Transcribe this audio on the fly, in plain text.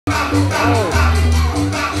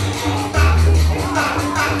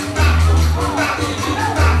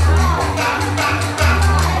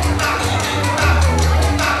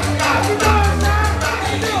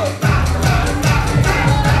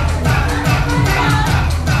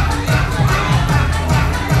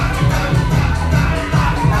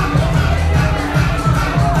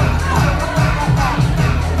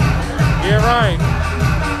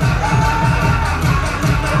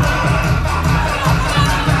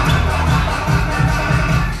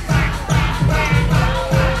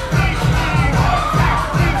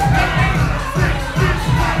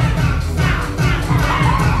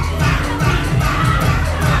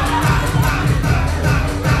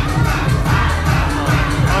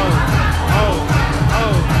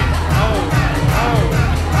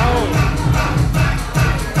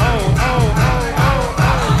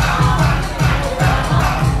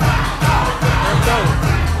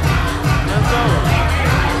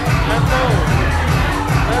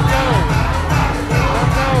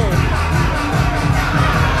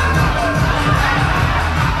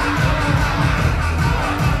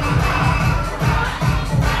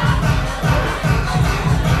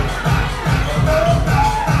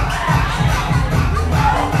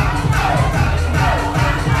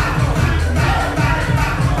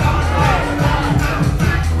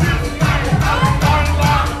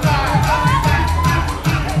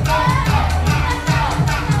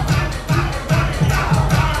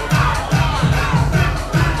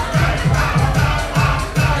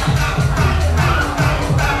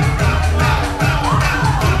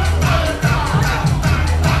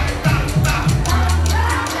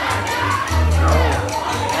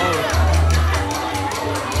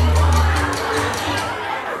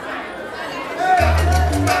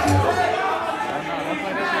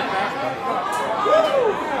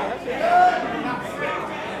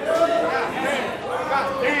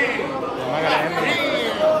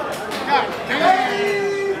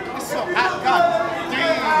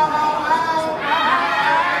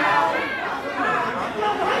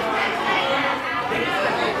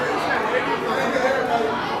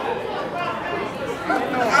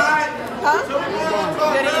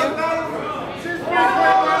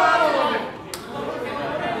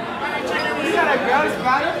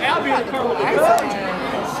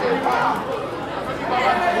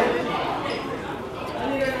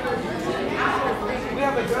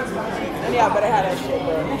Yeah, but I had that shit,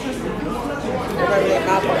 bro.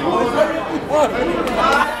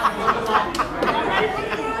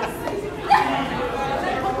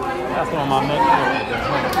 That's on my neck.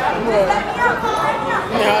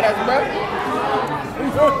 Yeah, that's bro.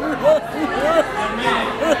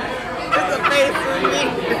 It's a face for me.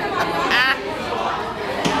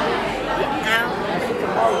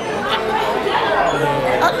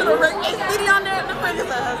 I should have written HBD on there. The fuck is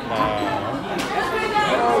that?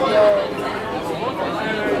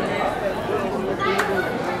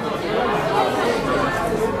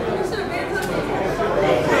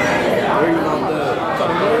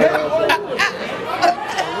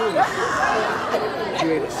 You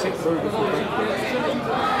ate a sick burger for breakfast.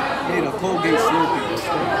 You ate a Colgate Slurpee.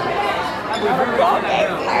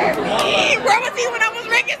 Where was he when I was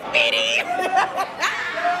Rick and Speedy?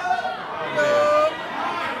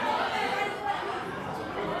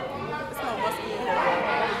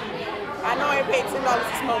 I know I paid $10 to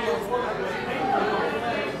smoke those.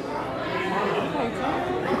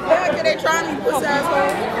 Yeah, cause they trying to push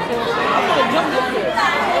assholes.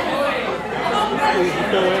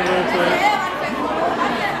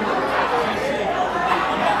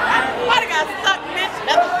 Why they got stuck, bitch?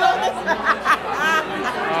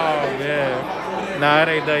 Oh yeah. Nah, it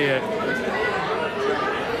ain't done yet.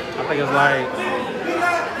 I think it's like.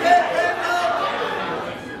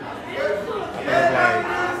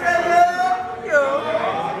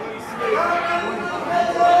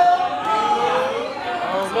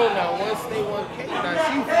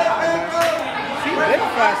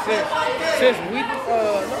 Since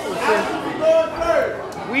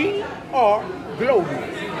we are global.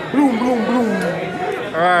 Bloom, bloom, bloom.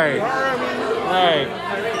 All right.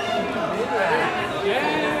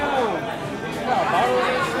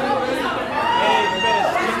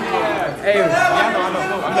 Hey, y'all know.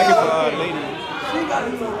 I'm looking for a lady.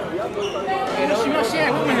 She must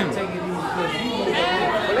share with him.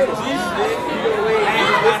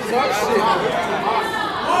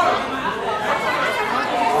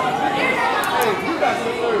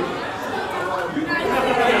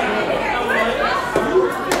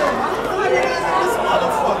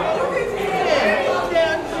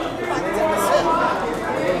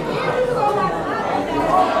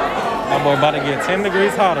 That boy about to get 10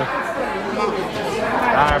 degrees hotter.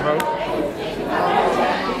 All right, bro.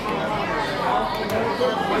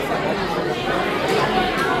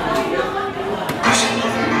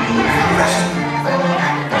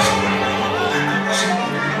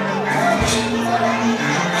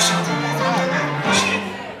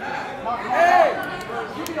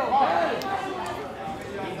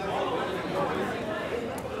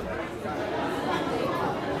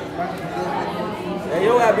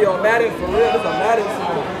 Madden for real. This is a Madden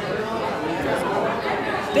song.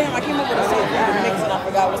 Damn, I came up with a song mix and I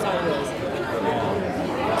forgot what song it was.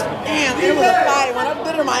 Damn, it was a fire. When I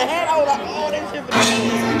did it in my head, I was like, oh, that shit was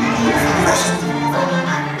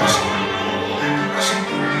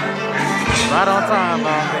Right on time,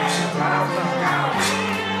 man. Right on time.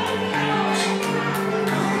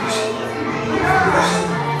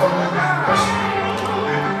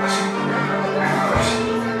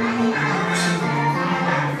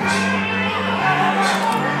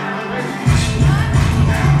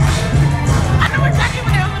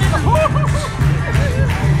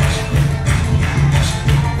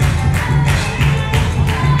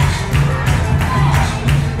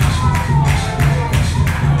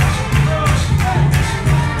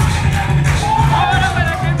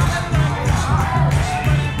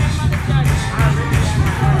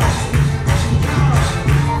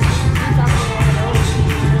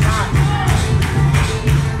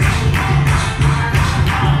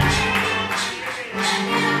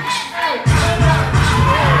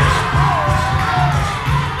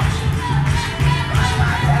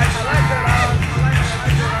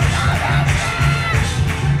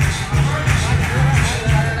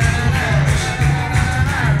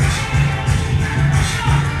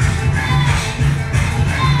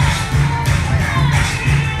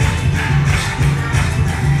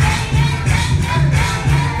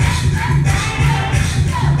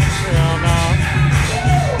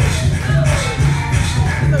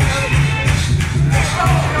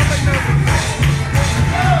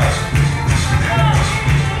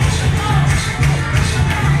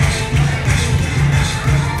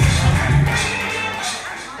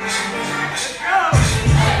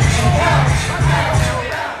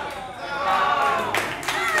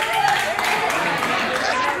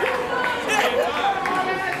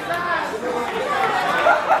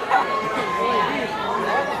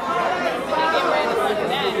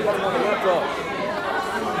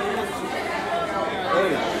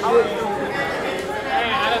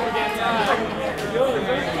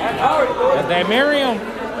 That's that Miriam.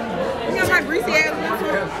 You got my greasy ass lips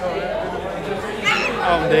on?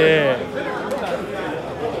 I'm dead.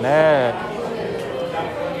 Nah.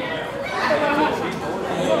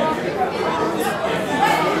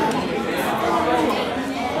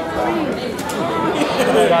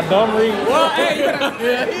 Got dumb read. Well, hey,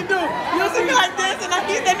 he do. You see me like this, and I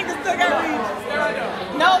keep that nigga still got reach.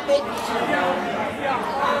 No, bitch.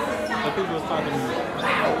 The people was talking to me.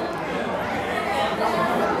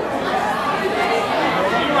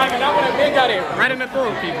 You right, that one big got it right in the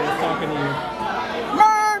throat. People was talking to you.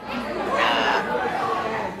 Murr!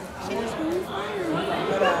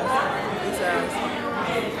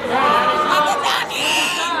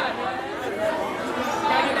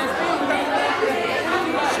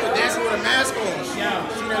 Dancing with a mask on. She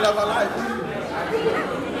didn't love her life.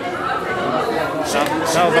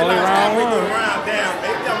 That was only round one. Round down.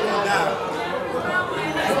 Maybe I'm gonna die.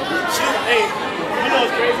 Hey, you know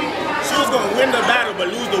what's crazy? She was gonna win the battle but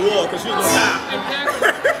lose the war because she was gonna die.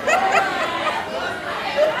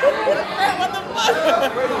 What the fuck?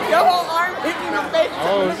 Your whole arm hit me in the face.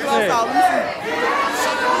 Oh, shit.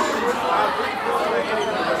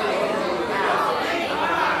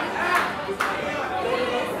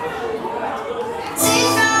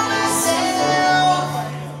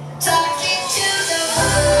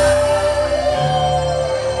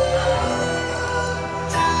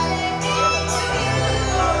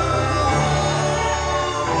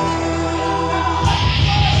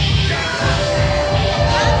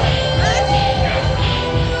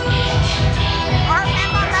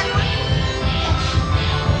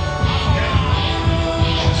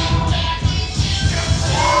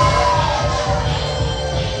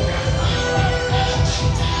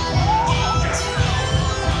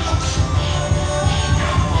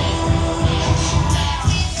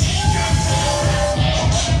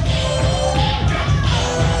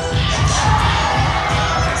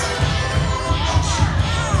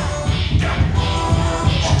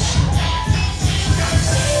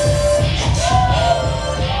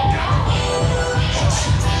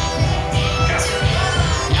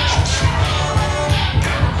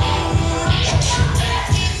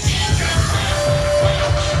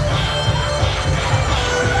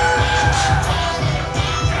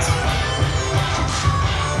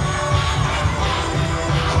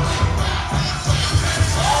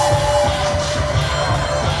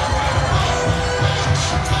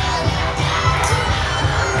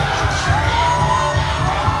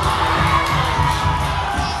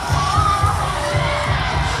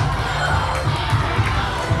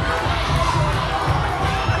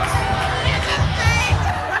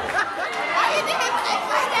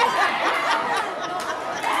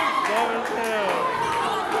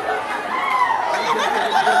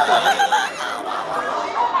 No,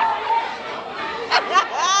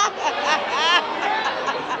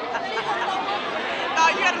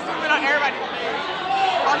 you gotta zoom in on everybody's face.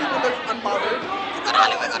 Hollywood looks unbothered. Go to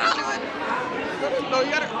Hollywood, go to Hollywood. No,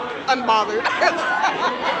 you gotta unbothered.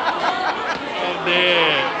 I'm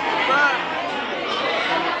dead. Bruh.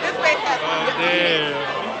 This face has I'm dead.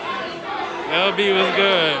 LB was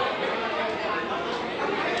good.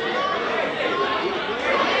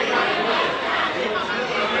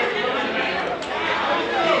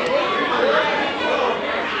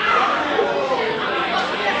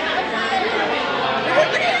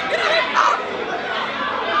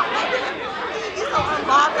 He's so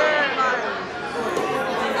unbothered. Like.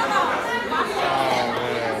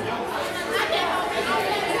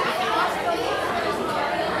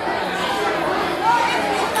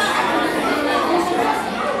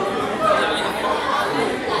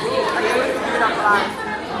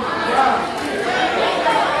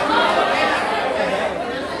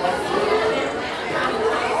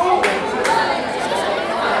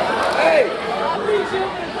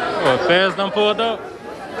 What, Fez done pulled up?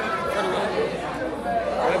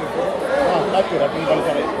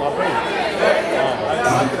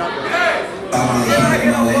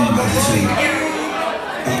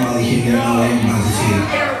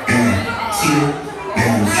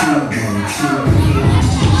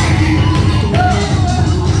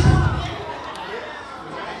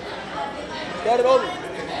 Start it over.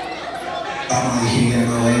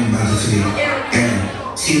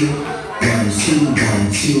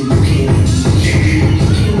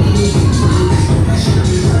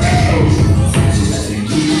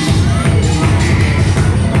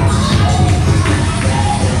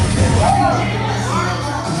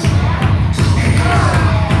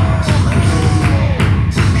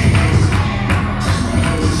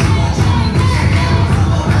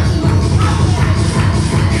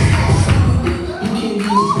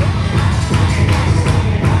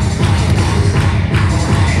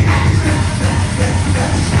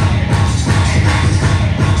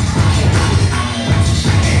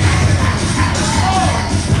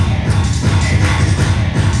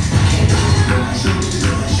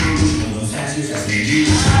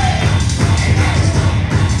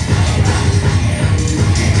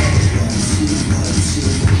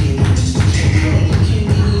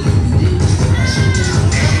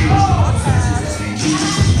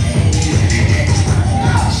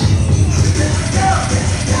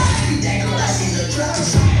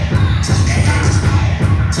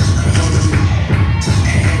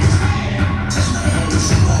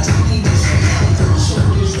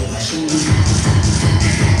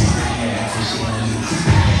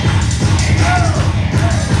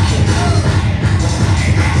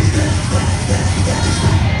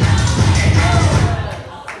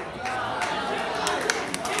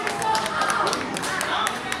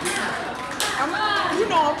 You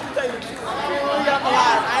know I'm gonna tell you. You got me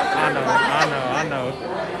live. I know.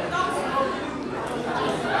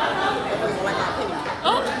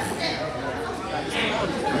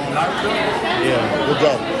 Yeah. Good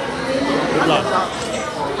job. Good luck.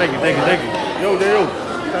 Thank you. Yo,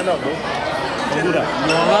 stand up, bro. Don't do that.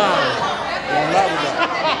 You on live. You're on live with that.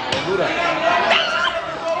 Don't do that.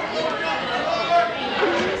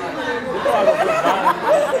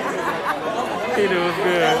 He knew it was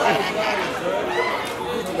good.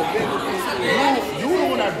 You the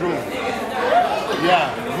one that drew. Yeah,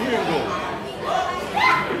 you didn't go.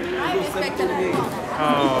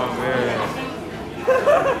 Oh, man.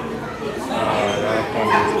 Oh, that's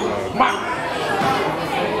funny as fuck.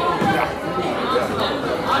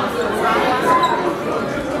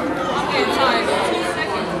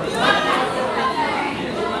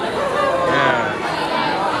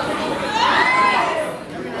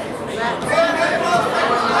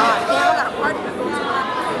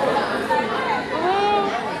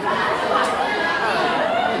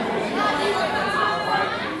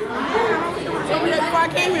 I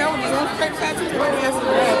came here, I was on straight tattoo today.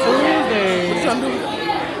 Tuesday. What you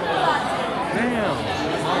Damn.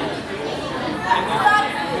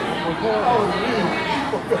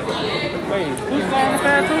 Wait, who's on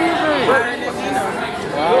Fat Tuesday?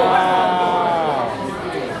 Wow.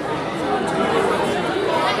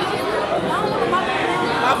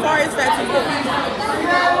 How far is Fat Tuesday?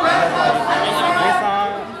 This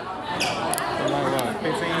side? Like what,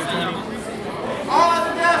 15, 20?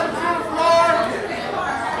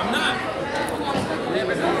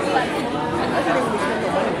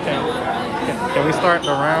 Can we start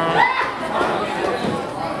the round?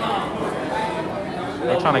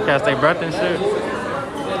 They're trying to catch their breath and shit.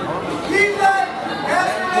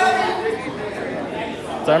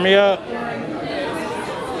 Turn me up.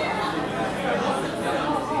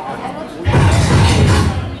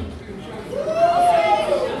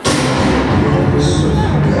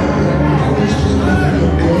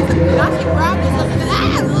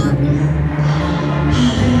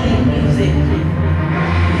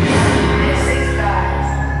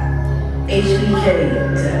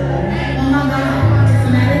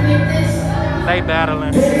 they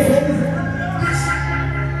battling.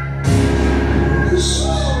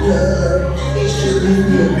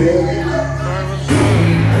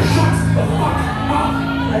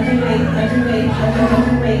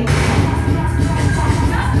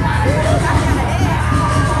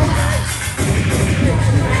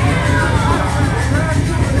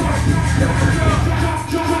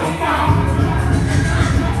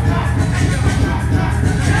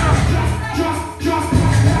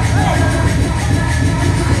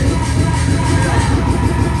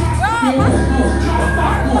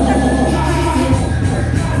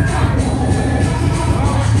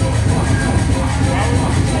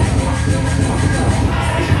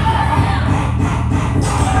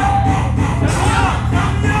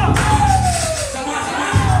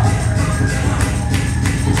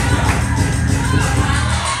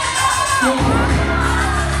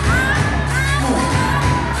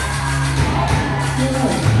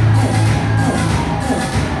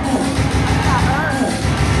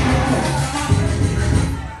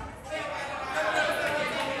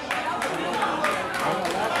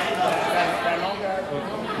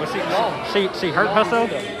 She hurt herself?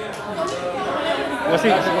 Was she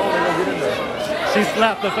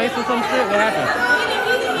slapped her face or some shit? What happened?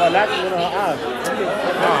 My lashes went in her eyes.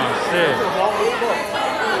 Oh shit.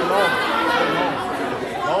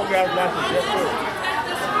 Long ass lashes just good.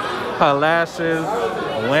 Her lashes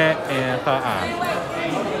went in her eye.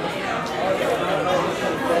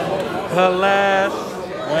 Her lash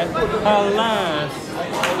went in her eye.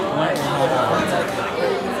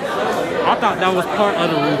 I thought that was part of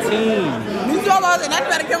the routine. You told us, and I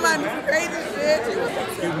tried to come out and do some crazy shit.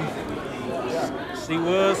 She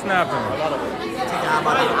was snapping.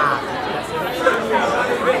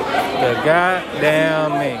 The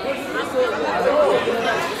goddamn me.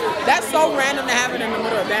 That's so random to happen in the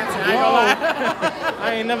middle of dancing. I ain't gonna lie.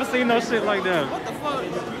 I ain't never seen no shit like that. What the fuck?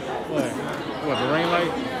 What, the rain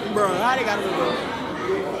light? Bro, how they gotta do that?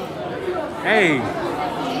 Hey,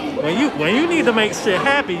 when you need to make shit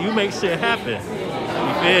happen, you make shit happen.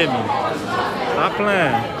 You feel me? Stop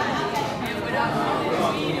playing.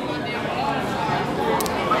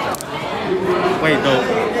 Wait though.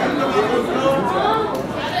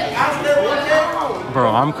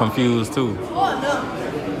 Bro, I'm confused too.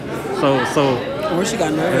 So Or she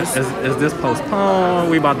got nervous. is this postponed?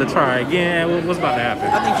 We about to try again? What's about to happen?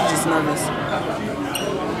 I think she's just nervous.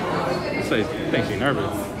 So you think she's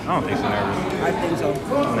nervous? I don't think she's nervous. I think so.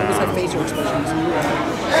 Nah. It's her facial expressions.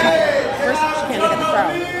 First, she can't look at the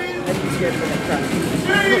crowd. Then she's scared to look at the crowd.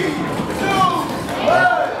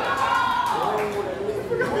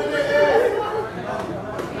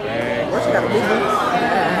 Where she got a boo-boo?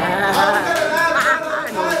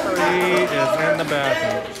 She is in the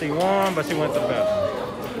bathroom. She won, but she went to the bathroom.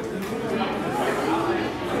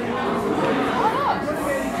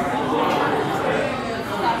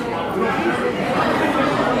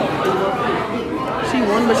 She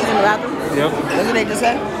won, but she's in the bathroom? Yep. That's what they just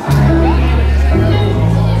said?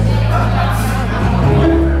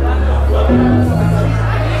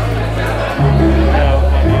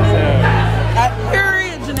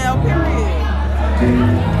 Period, Janelle, period.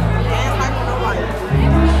 Dance like no life.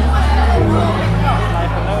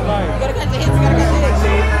 Life or no life. You gotta catch the hits, you gotta catch the hits.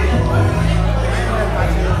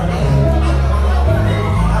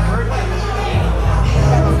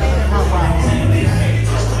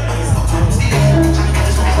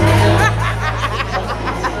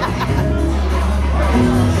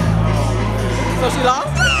 So she lost?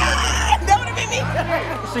 That would have been me.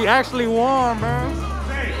 She actually won, man.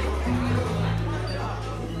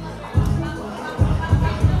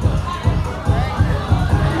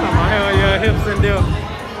 Come on, hell yeah, hips and dip.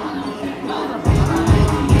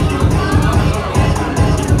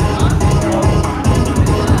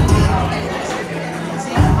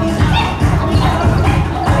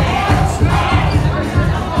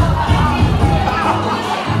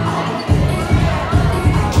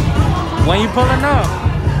 When you pulling up?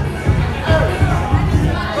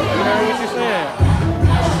 You heard what she said?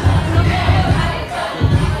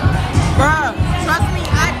 Bruh, trust me,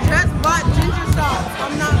 I just bought ginger shots.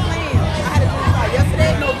 I'm not playing. I had a ginger shot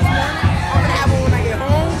yesterday, no, this morning. I'm gonna have one when I get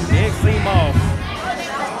home. Big sea moth.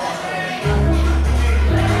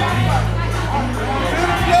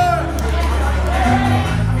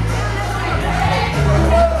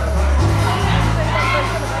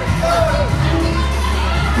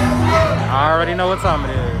 I already know what time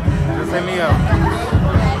it is. Just hit me up.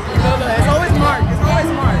 It's always Mark. It's always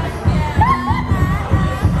Mark.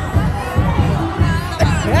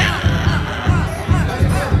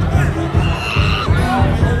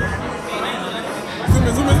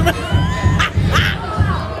 Zoom in.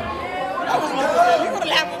 That was my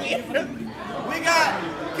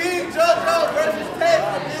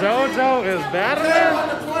JoJo is battling?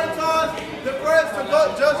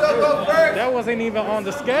 That wasn't even on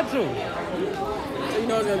the schedule. So you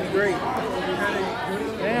know it's gonna be great.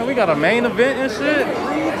 Damn, we got a main event and shit.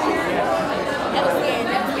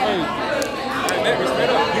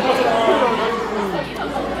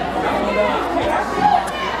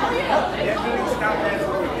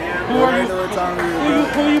 Who are you?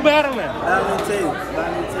 Who you battling?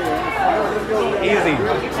 Easy.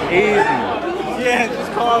 Yeah,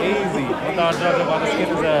 just call me. Easy. I thought JoJo about to skip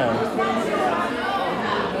his ass.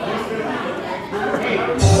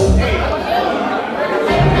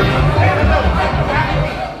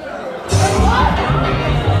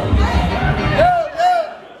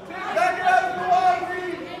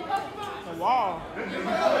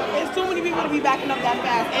 There's too many people to be backing up that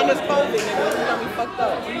fast, and it's COVID. It's gonna be fucked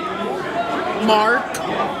up. Mark.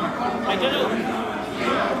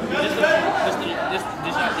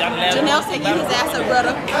 Janelle said, "Get his ass up,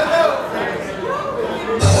 brother."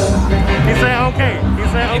 He said okay. He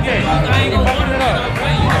said okay. He fucking it up.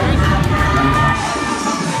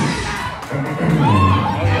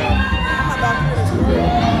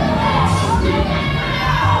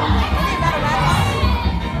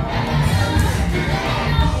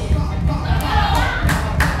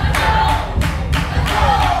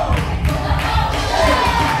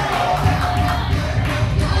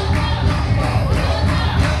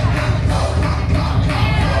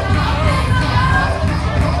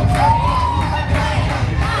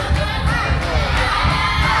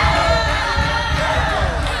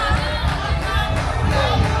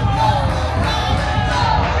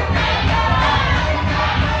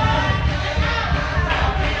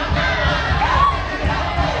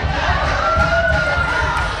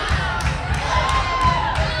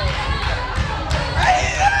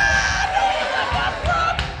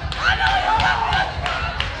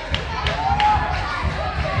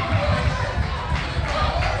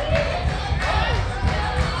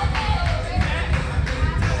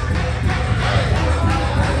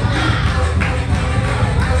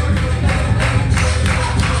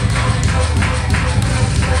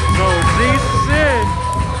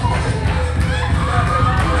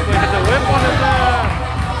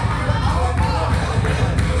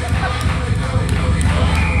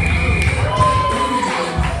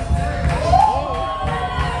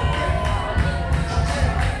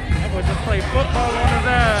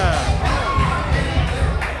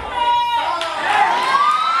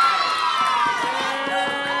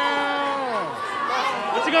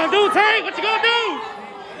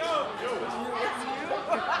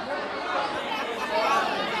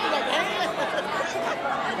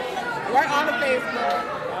 Right on the face, bro.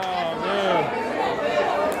 Oh, man.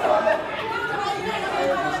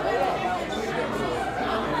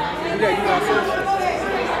 Yeah, you want first?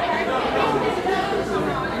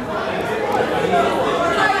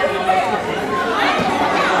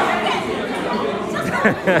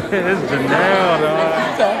 It's Janelle,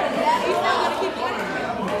 dog.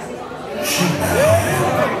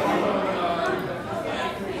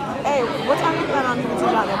 Hey, what time you plan on leaving to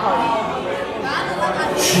John that party?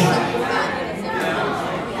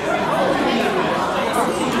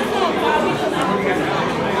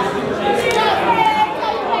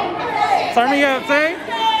 Turn me up, say.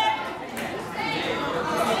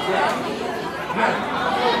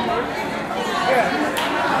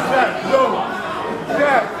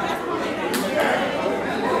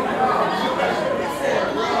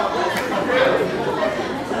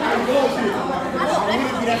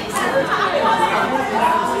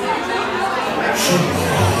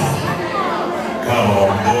 Come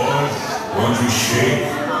on, boys. Won't you shake?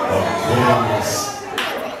 Of course.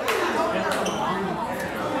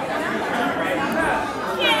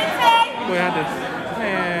 We had this.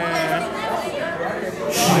 Man.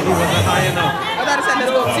 He wasn't high enough. I gotta send this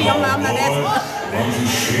little tea. I'm not asking. Won't you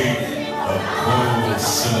shake? Of course,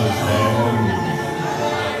 son.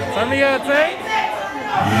 Turn me up, say.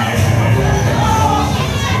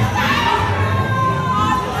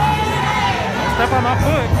 Step on my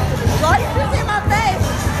foot. Bro, you just hit my face.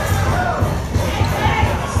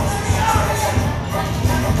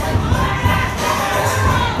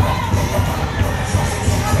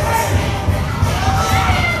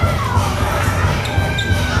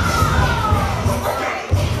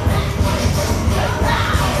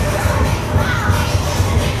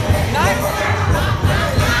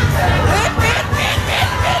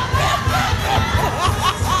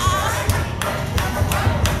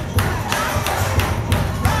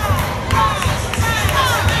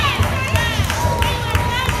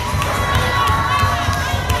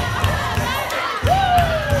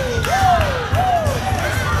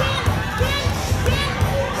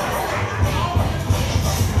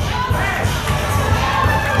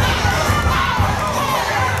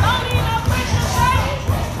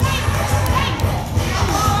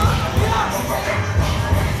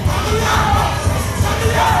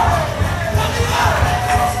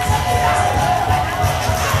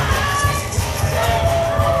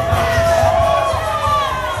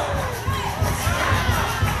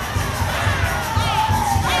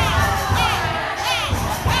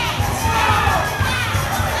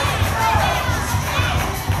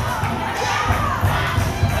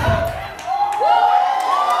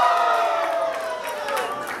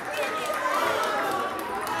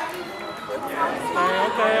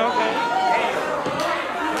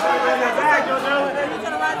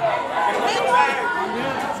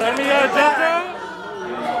 Turn me up, JoJo.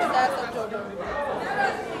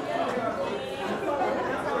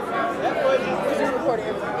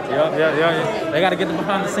 Yeah. They gotta get them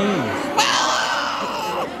behind the scenes.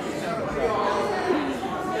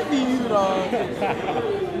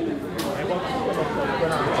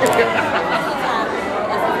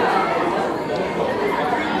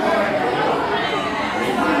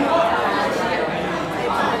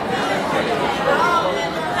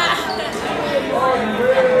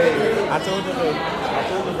 I told you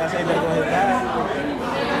that's ain't better go ahead and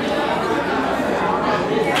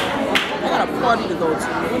I got a party to go to. What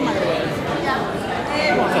am I gonna wear?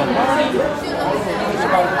 You want some party?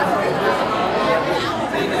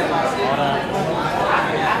 Hold on.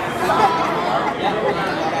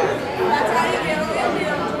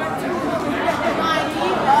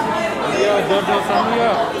 Yo, JoJo, sum me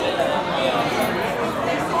up.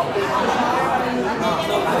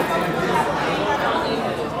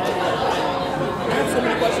 I have so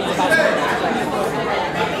many questions about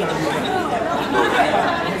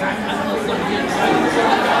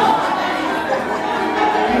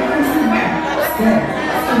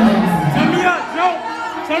Turn me up, Joe.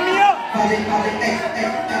 Turn me up.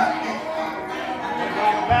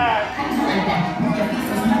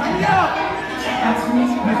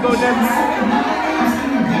 let's go, Dennis.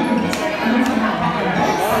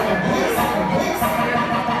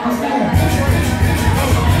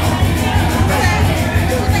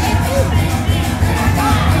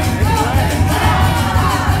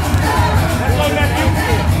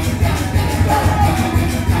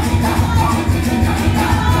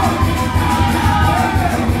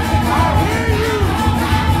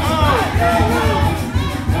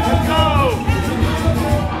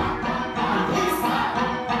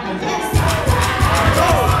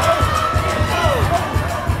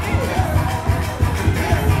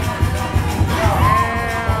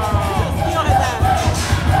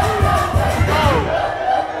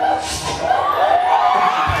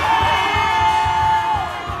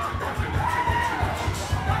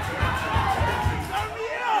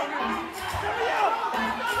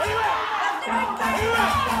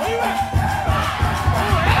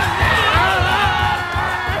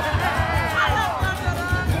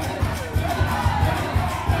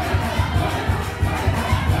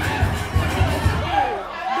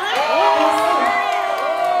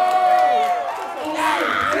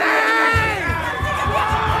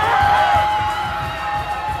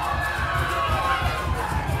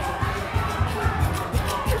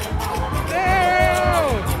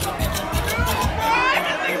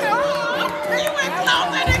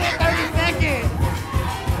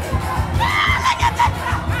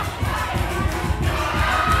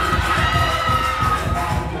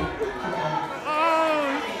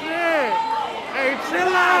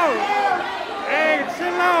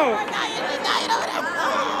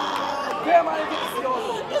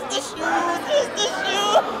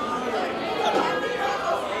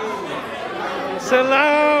 Chill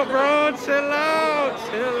out, bro. Chill out.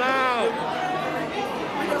 Chill out.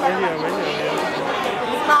 Right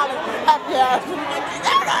here.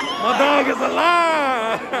 My dog is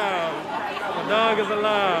alive. My dog is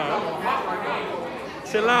alive.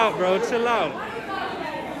 Chill out, bro. Chill out.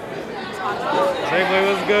 J-Boy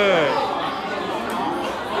was good.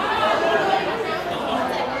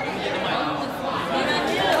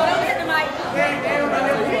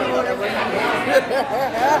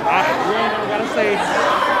 You ain't even gotta say.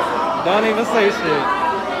 Don't even say shit.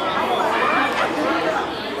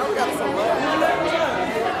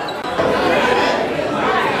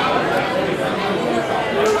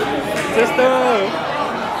 Sister.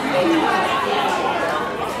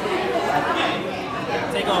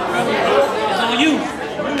 Take off, bro. It's on you.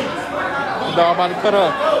 The dog about to cut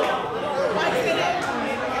up.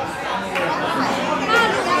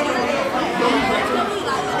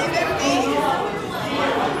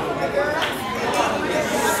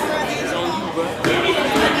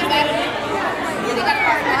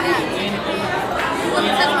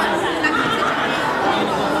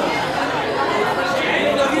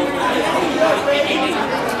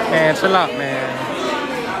 Man, chill out, man.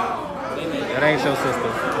 That ain't your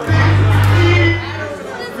sister.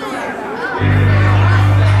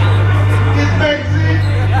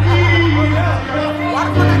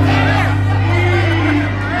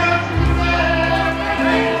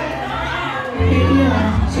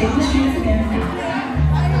 Shake the shoes again.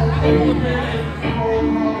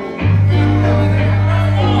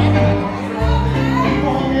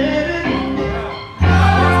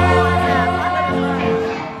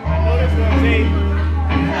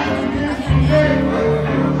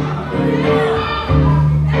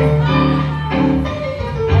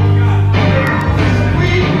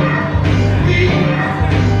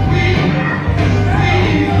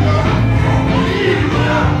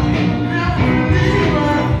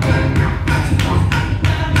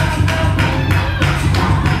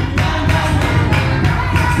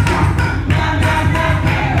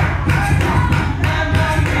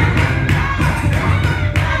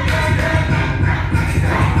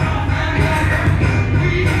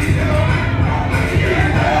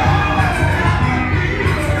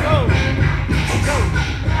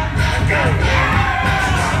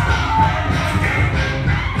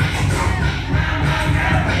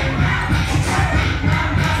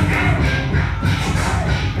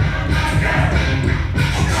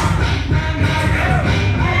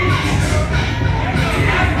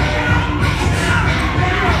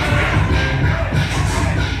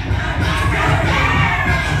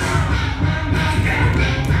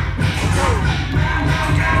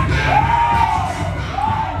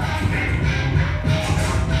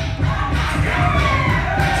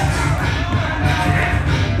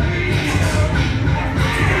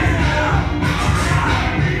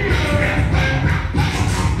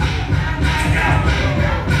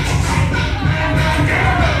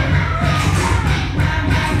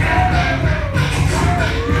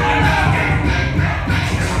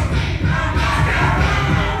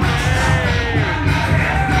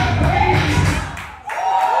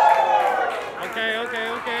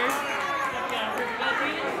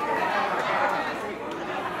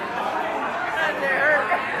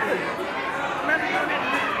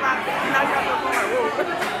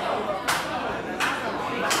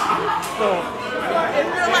 So, In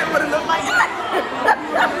real life, what it look like?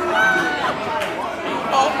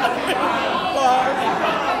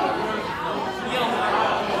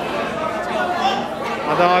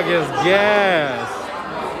 my dog is gas.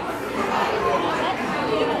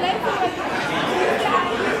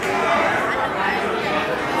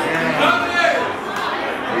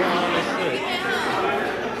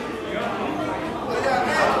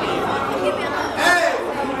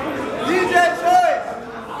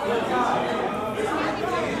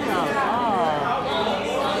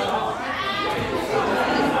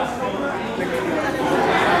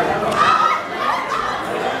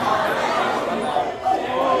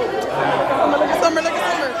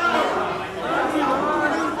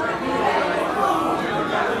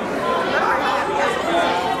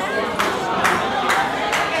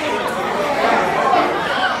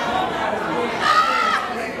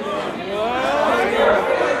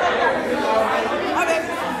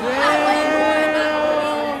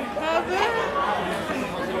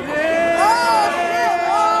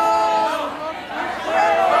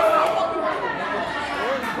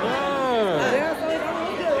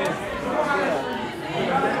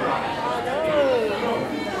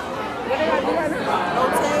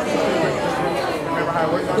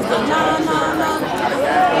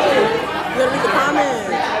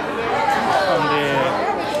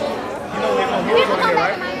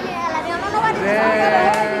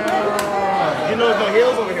 You know there's no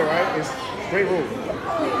hills over here, right? It's straight road.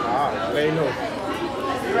 Ah, let you know.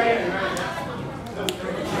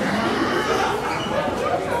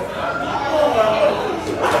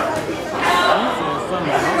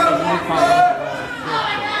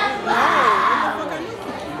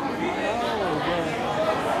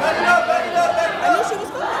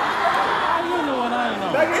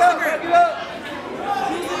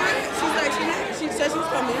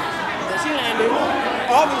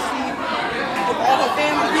 Obviously, if all her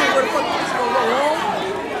family here, where the fuck is she gonna go home?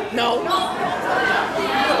 No.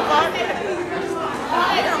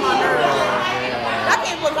 Get on my nerves. I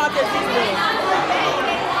can't put context in there.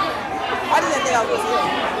 I didn't think I was here.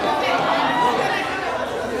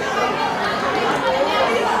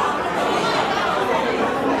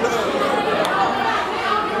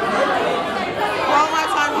 All my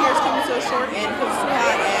time here is coming to a short end because it's too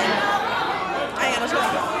hot and I ain't got no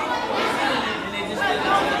choice.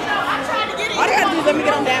 All they gotta do is let me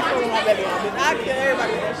get on dance floor with my baby on. But I kill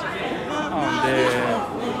everybody with that shit. I'm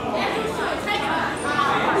dead.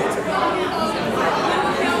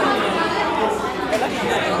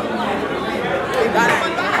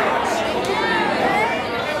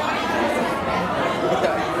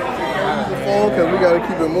 Because we gotta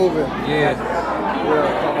keep it moving. Yeah.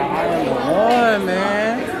 One,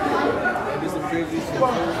 man.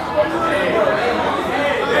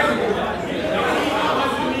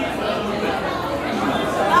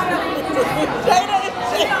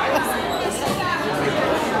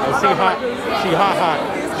 Oh, she hot. She hot.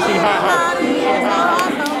 She hot.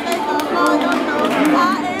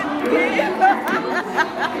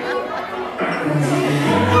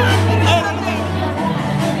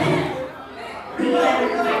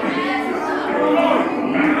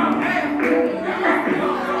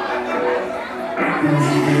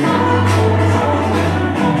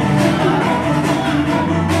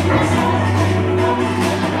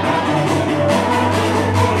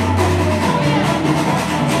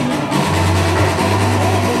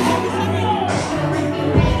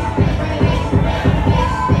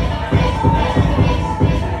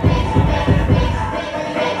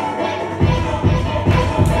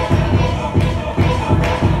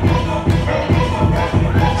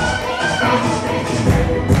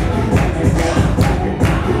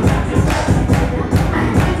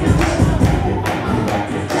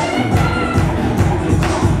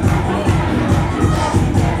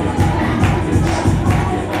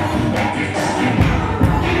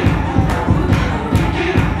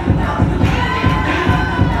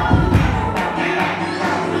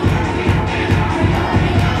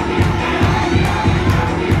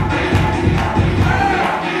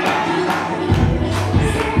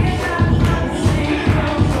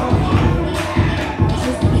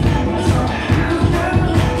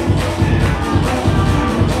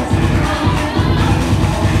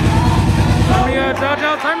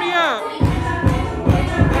 Turn me up.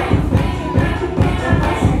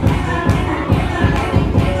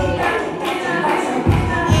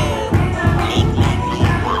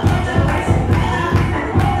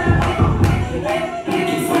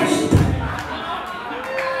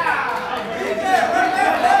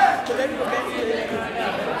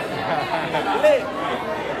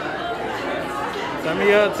 Turn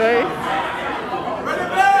me up, Tay.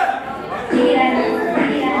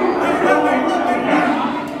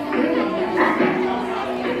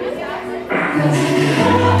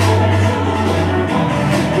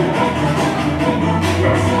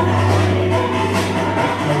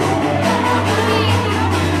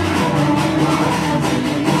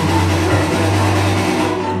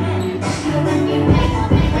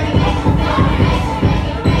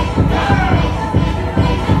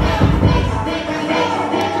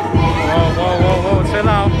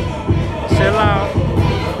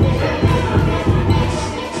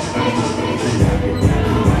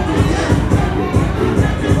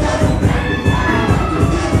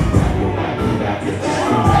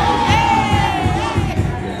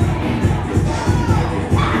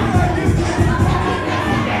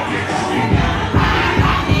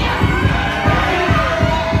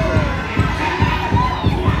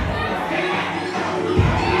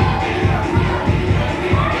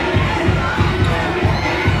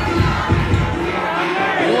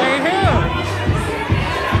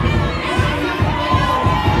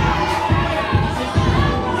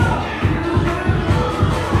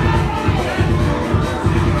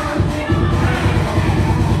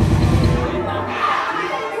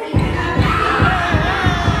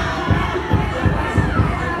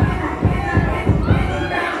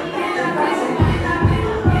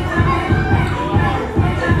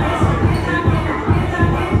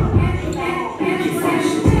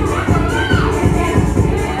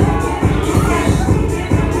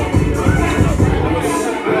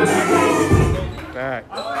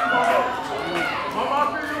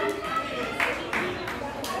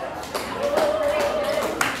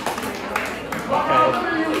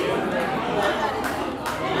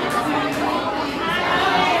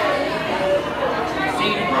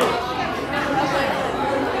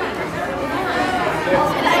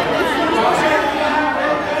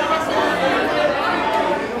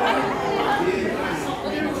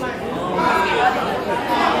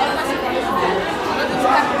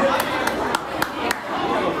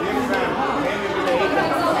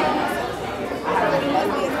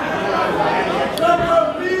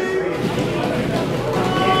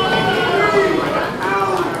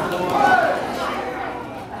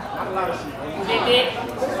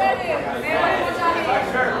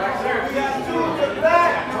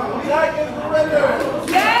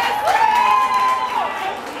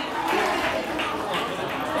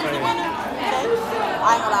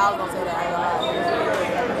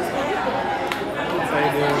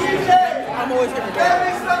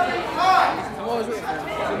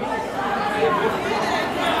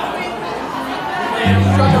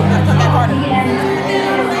 JoJo, let's come back harder.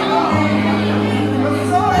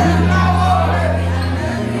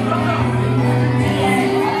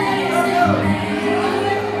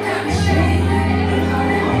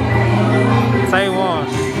 Say one.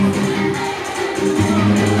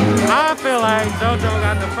 I feel like JoJo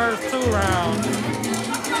got the first 2 rounds.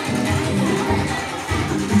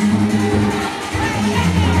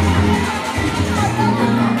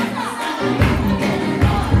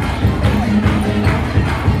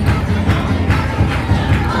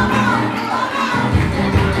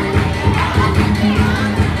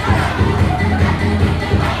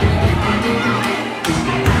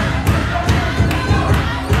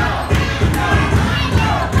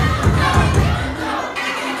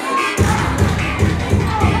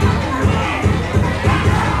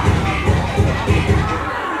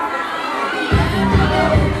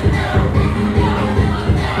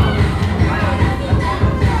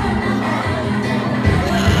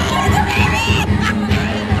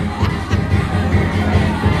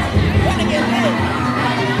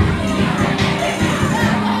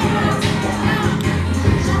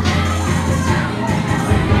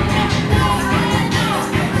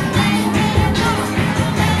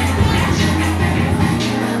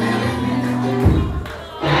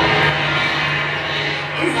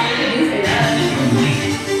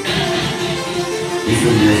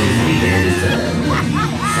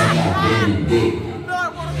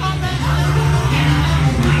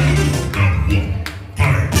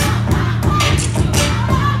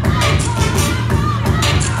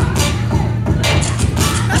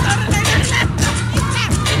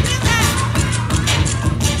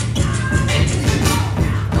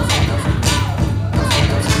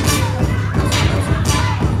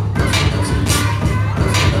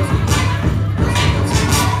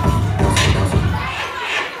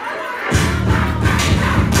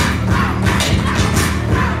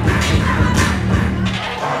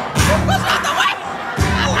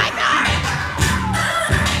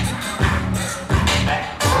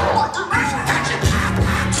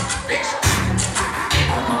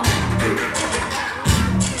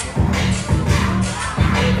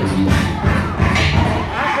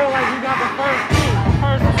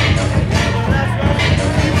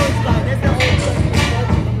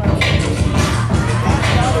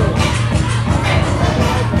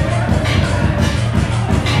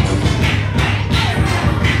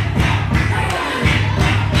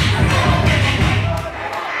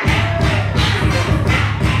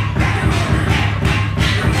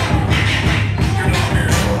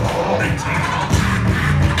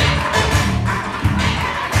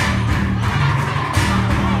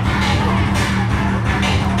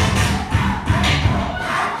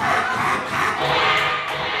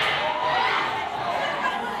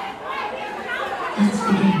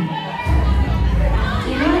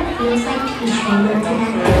 feels like to be strangled to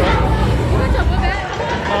death. What's up?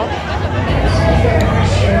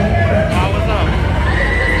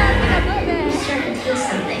 You start to feel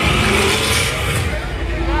something.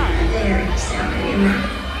 Very sour in your mouth.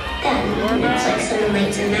 Then it's like someone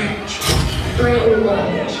lights a match right in the middle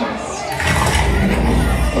of your chest.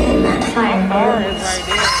 And that fire burns.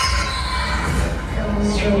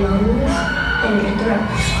 Fills your lungs and your throat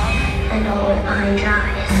and all behind your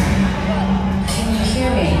eyes.